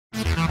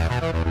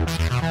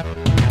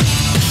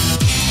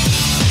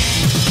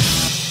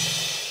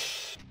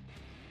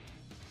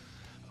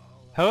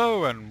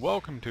Hello and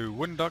welcome to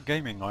Wooden Duck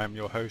Gaming. I am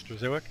your host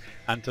Razilic,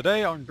 and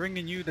today I'm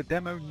bringing you the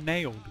demo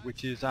Nailed,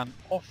 which is an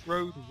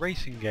off-road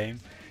racing game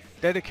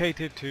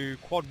dedicated to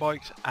quad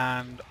bikes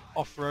and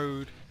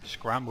off-road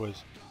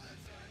scramblers.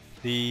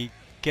 The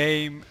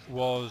game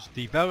was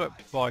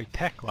developed by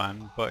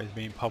Techland but is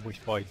being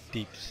published by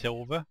Deep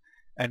Silver.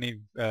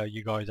 Any of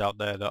you guys out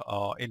there that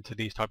are into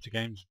these types of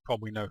games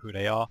probably know who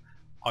they are.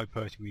 I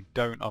personally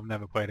don't. I've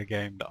never played a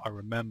game that I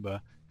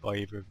remember by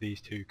either of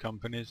these two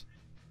companies,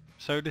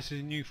 so this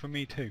is new for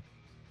me too.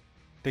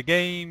 The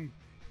game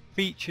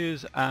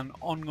features an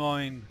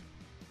online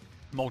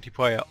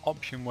multiplayer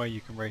option where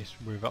you can race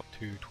with up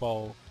to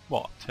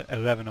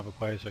 11 other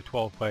players, so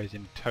 12 players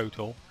in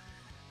total.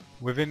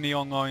 Within the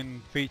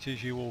online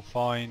features you will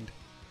find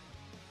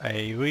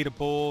a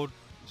leaderboard,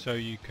 so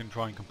you can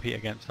try and compete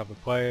against other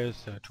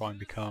players to try and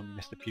become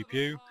Mr. Pew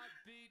Pew.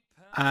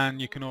 And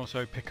you can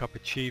also pick up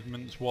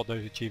achievements. What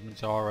those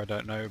achievements are I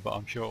don't know, but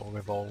I'm sure it will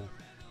revolve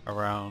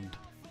around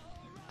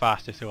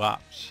fastest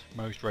laps,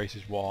 most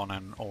races won,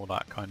 and all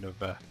that kind of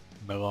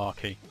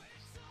malarkey.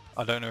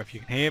 I don't know if you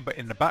can hear, but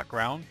in the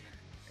background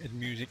is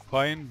music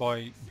playing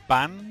by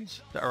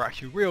bands that are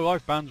actually real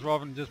life bands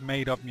rather than just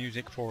made up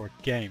music for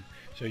a game.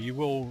 So you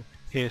will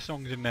hear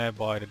songs in there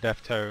by the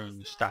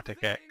Deftones,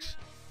 Static X,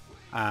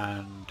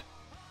 and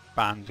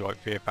bands like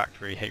Fear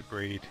Factory,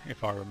 Hatebreed,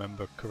 if I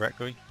remember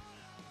correctly.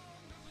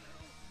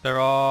 There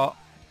are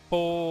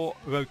 4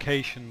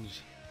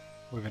 locations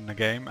within the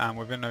game, and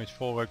within those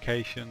 4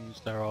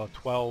 locations there are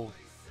 12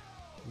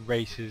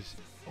 races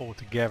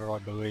altogether, I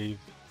believe.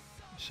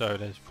 So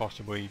there's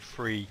possibly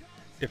 3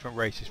 different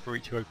races for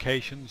each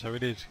location, so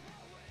it is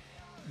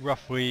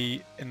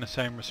roughly in the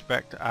same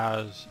respect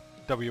as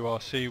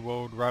WRC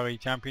World Rally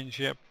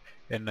Championship,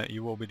 in that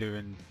you will be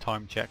doing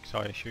time checks,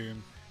 I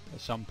assume,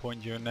 at some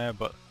point during there,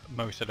 but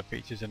most of the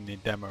features in the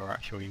demo are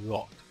actually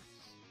locked.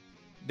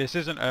 This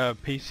isn't a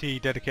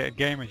PC dedicated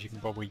game, as you can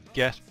probably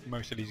guess.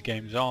 Most of these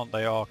games aren't.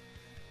 They are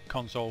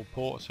console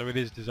ports, so it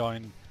is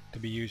designed to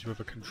be used with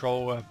a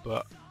controller,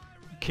 but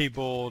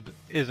keyboard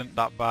isn't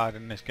that bad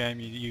in this game.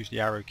 You use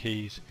the arrow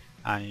keys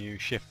and you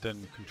shift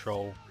and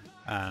control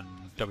and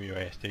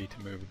WASD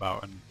to move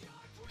about and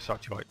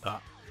such like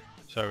that,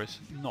 so it's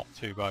not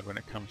too bad when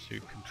it comes to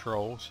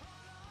controls.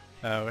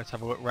 Let's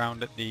have a look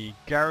around at the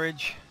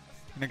garage.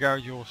 In the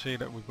garage you'll see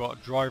that we've got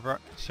a driver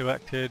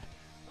selected.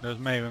 There's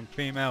male and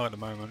female. At the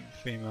moment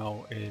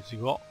female is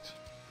locked.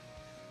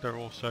 There are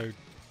also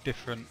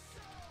different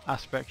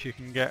aspects you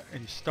can get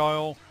in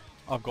style.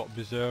 I've got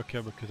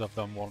Berserker because I've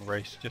done one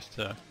race just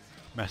to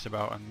mess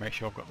about and make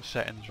sure I've got the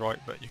settings right,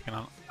 but you can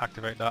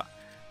activate that.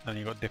 Then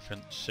you've got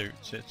different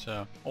suits. It's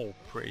all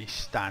pretty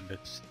standard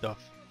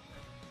stuff.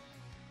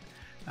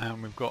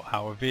 And we've got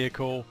our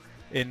vehicle.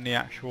 In the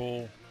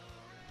actual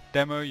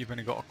demo you've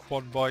only got a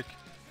quad bike,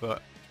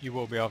 but you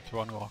will be able to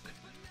unlock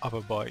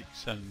other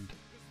bikes and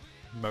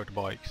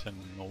motorbikes and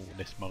all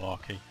this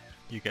malarkey.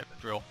 You get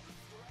the drill.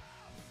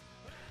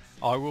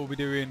 I will be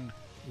doing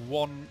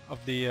one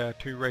of the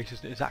 2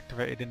 races that is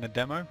activated in the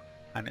demo,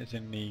 and it's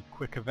in the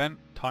quick event.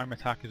 Time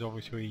attack is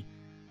obviously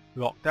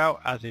locked out,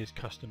 as is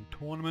custom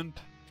tournament.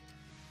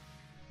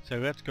 So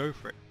let's go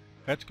for it.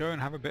 Let's go and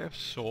have a bit of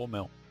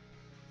sawmill.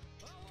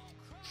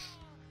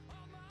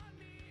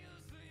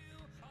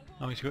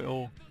 Nice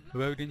little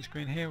loading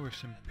screen here with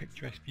some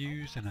picturesque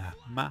views and a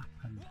map,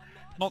 and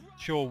not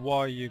sure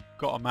why you've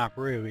got a map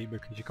really,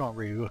 because you can't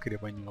really look at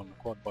it when you're on the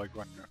quad bike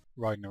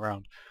riding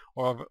around.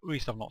 Or at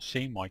least I've not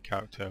seen my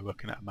character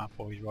looking at a map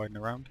while he's riding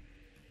around.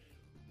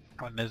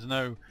 And there's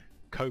no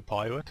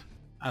co-pilot,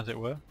 as it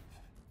were.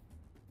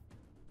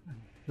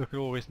 And look at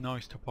all this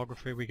nice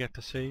topography we get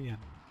to see, and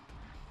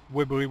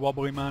wibbly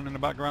wobbly man in the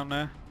background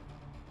there.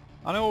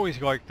 And I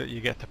always like that you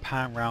get to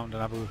pan round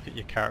and have a look at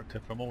your character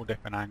from all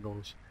different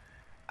angles,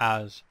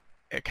 as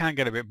it can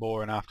get a bit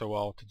boring after a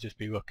while to just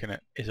be looking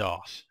at his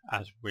arse,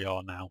 as we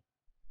are now.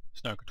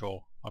 It's no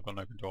control. I've got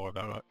no control over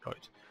that,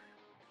 guys.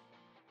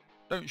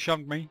 Don't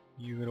shove me,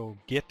 you little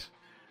git.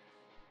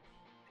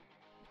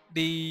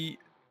 The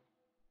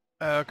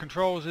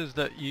controls is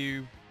that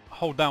you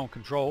hold down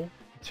control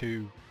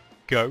to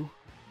go.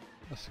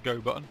 That's the go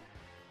button.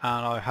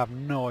 And I have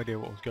no idea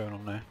what was going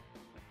on there.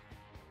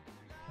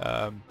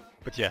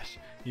 But yes,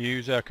 you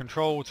use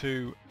control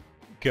to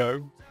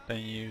go. Then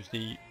you use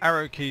the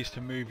arrow keys to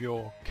move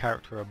your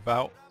character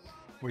about,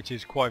 which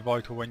is quite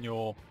vital when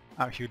you're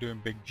actually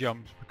doing big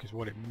jumps, because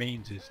what it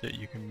means is that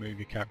you can move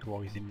your character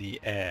while he's in the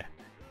air.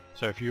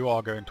 So if you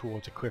are going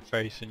towards a cliff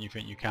face and you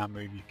think you can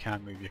move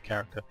your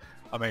character.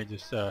 I may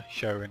just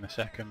show in a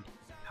second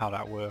how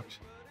that works,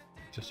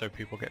 just so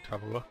people get to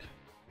have a look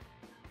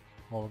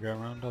while we're going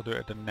around. I'll do it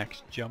at the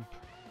next jump,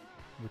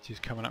 which is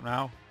coming up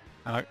now.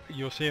 And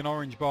you'll see an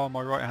orange bar on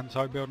my right hand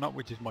side building up,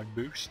 which is my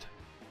boost,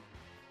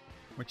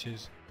 which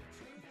is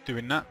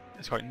doing that.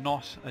 It's quite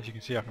nice. As you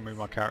can see, I can move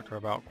my character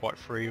about quite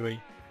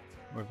freely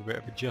with a bit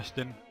of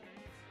adjusting.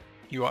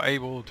 You are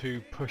able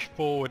to push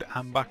forward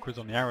and backwards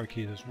on the arrow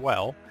keys as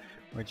well,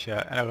 which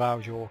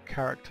allows your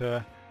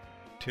character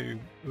to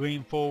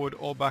lean forward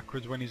or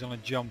backwards when he's on a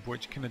jump,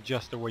 which can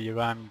adjust the way you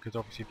land, because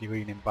obviously if you're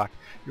leaning back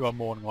you are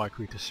more than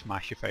likely to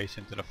smash your face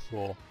into the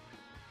floor.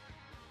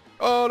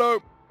 Oh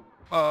no!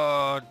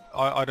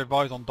 I'd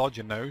advise on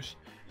dodging those.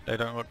 They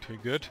don't look too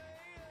good.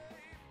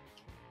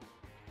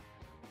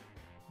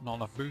 Not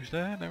enough boost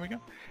there, there we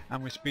go.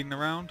 And we're speeding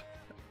around.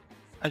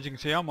 As you can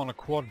see, I'm on a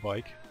quad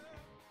bike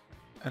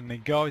and the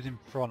guys in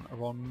front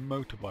are on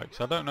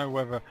motorbikes. I don't know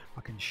whether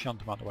I can shunt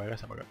them out of the way.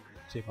 Let's have a go.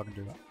 See if I can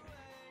do that.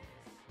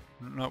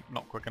 Nope,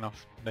 not quick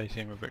enough. They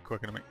seem a bit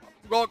quicker than me.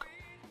 Rock!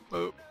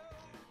 Oh.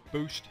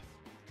 Boost.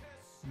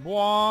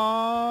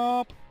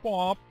 Wop!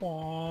 Wop!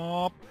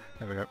 Wop!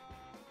 There we go.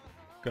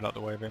 Get out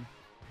the way of him.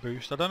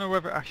 Boost. I don't know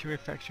whether it actually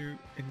affects you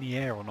in the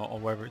air or not, or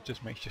whether it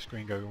just makes your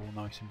screen go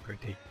all nice and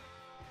pretty.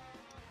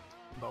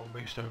 But I'll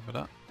boost over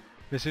that.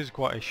 This is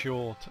quite a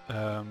short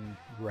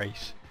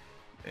race.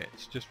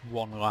 It's just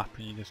one lap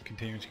and you just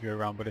continue to go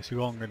around, but it's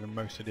longer than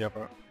most of the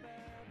other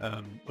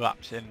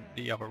laps in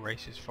the other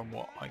races from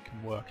what I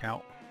can work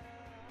out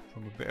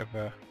from a bit of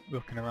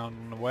looking around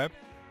on the web.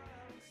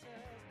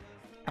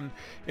 And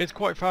it's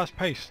quite fast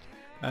paced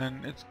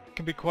and it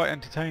can be quite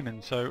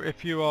entertaining, so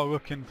if you are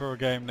looking for a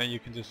game that you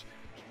can just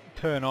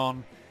turn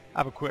on,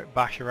 have a quick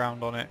bash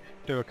around on it,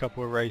 do a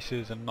couple of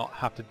races and not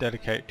have to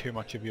dedicate too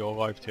much of your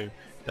life to,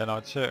 then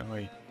I'd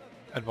certainly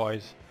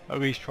advise at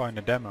least trying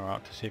the demo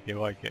out to see if you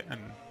like it, and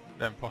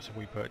then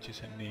possibly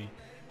purchasing the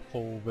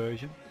full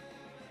version,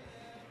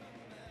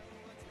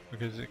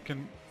 because it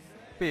can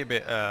be a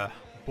bit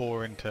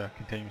boring to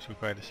continuously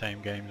play the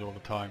same games all the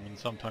time, and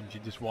sometimes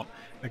you just want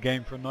a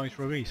game for a nice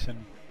release,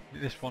 and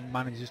this one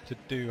manages to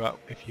do that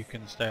if you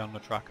can stay on the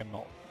track and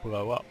not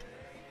blow up.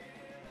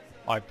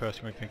 I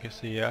personally think it's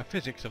the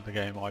physics of the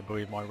game. I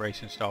believe my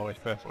racing style is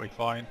perfectly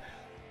fine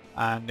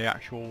and the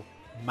actual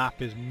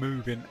map is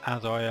moving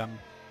as I am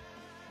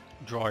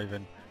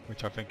driving,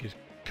 which I think is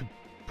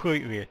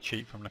completely a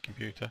cheat from the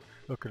computer.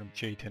 Look at them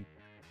cheating.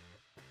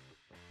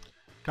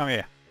 Come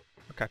here,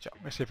 I'll catch up.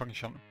 Let's see if I can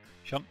shunt them.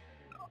 Shunt.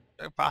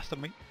 They're faster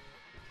than me.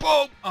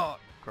 Boom! Oh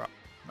crap,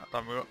 that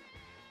done me up.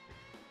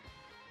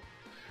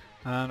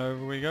 And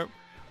over we go.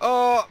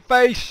 Oh,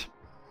 face!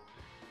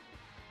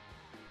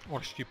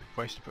 What a stupid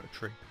place to put a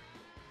tree.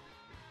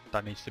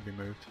 That needs to be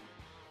moved.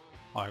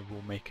 I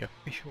will make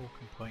official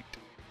complaint.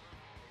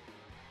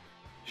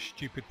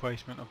 Stupid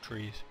placement of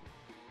trees.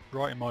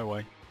 Right in my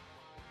way.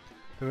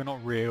 Do they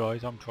not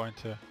realise I'm trying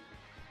to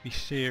be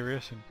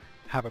serious and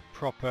have a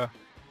proper,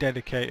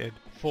 dedicated,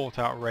 thought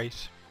out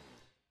race?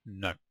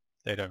 No,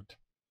 they don't.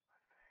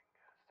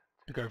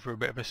 To go for a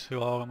bit of a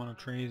slalom on a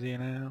trees here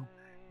now.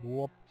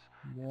 Whoop.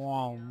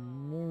 Wow.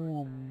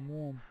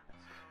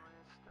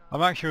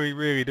 I'm actually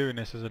really doing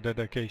this as a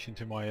dedication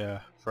to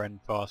my friend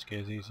Farsky,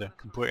 as he's a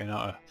complete and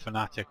utter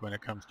fanatic when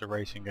it comes to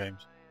racing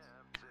games.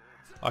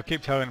 I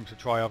keep telling him to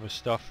try other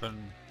stuff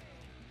and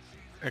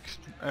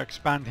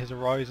expand his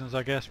horizons,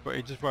 I guess, but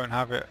he just won't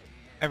have it.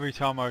 Every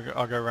time I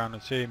go around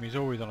and see him, he's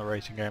always on a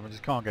racing game. I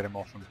just can't get him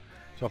off him.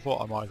 So I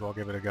thought I might as well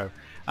give it a go.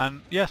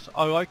 And yes,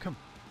 I like them.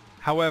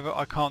 However,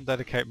 I can't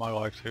dedicate my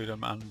life to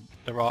them, and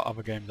there are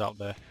other games out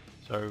there.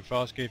 So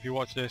Farsky, if you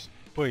watch this,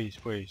 please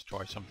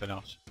try something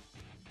else.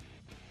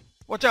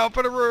 Watch out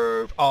for the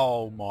roof!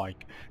 Oh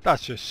Mike,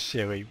 that's just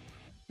silly.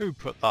 Who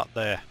put that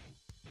there?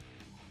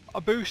 I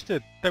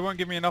boosted. They won't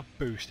give me enough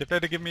boost. If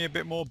they'd have given me a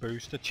bit more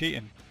boost, they're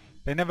cheating.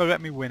 They never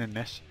let me win in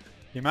this.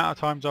 The amount of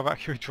times I've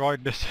actually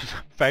tried this and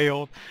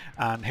failed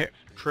and hit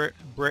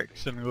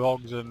bricks and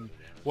logs and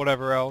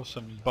whatever else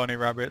and bunny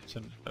rabbits,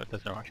 and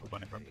there's no actual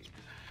bunny rabbits.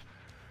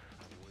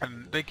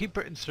 And they keep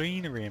putting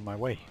scenery in my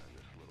way.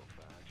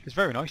 It's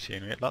very nice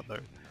scenery at that though.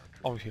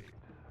 Obviously.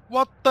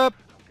 What the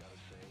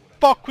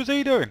fuck was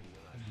he doing?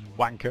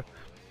 Wanker.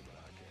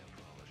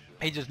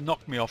 He just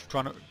knocked me off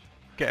trying to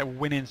get a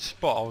winning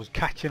spot. I was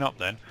catching up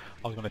then.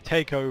 I was going to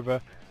take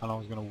over and I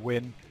was going to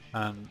win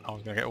and I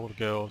was going to get all the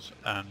girls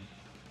and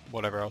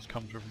whatever else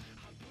comes with them.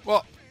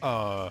 What?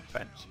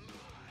 Fence.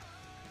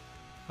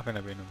 I think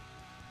they've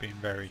been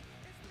very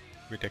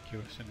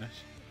ridiculous in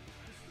this.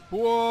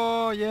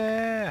 Whoa,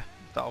 yeah!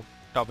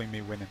 That'll be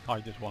me winning. I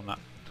just won that.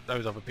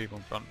 Those other people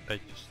in front, they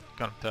just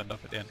kind of turned up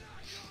at the end.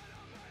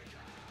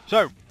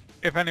 So,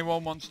 if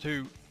anyone wants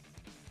to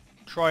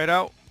try it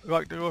out,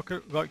 likes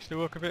the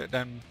look of it,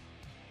 then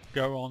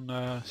go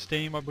on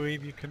Steam. I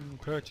believe you can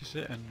purchase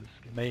it, and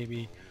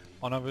maybe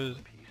on other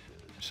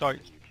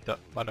sites that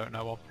I don't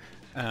know of.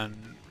 And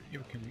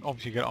you can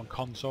obviously get it on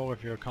console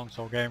if you're a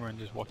console gamer and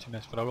just watching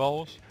this for the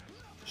lols.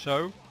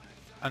 So,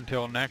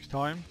 until next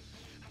time,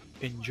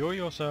 enjoy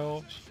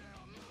yourselves.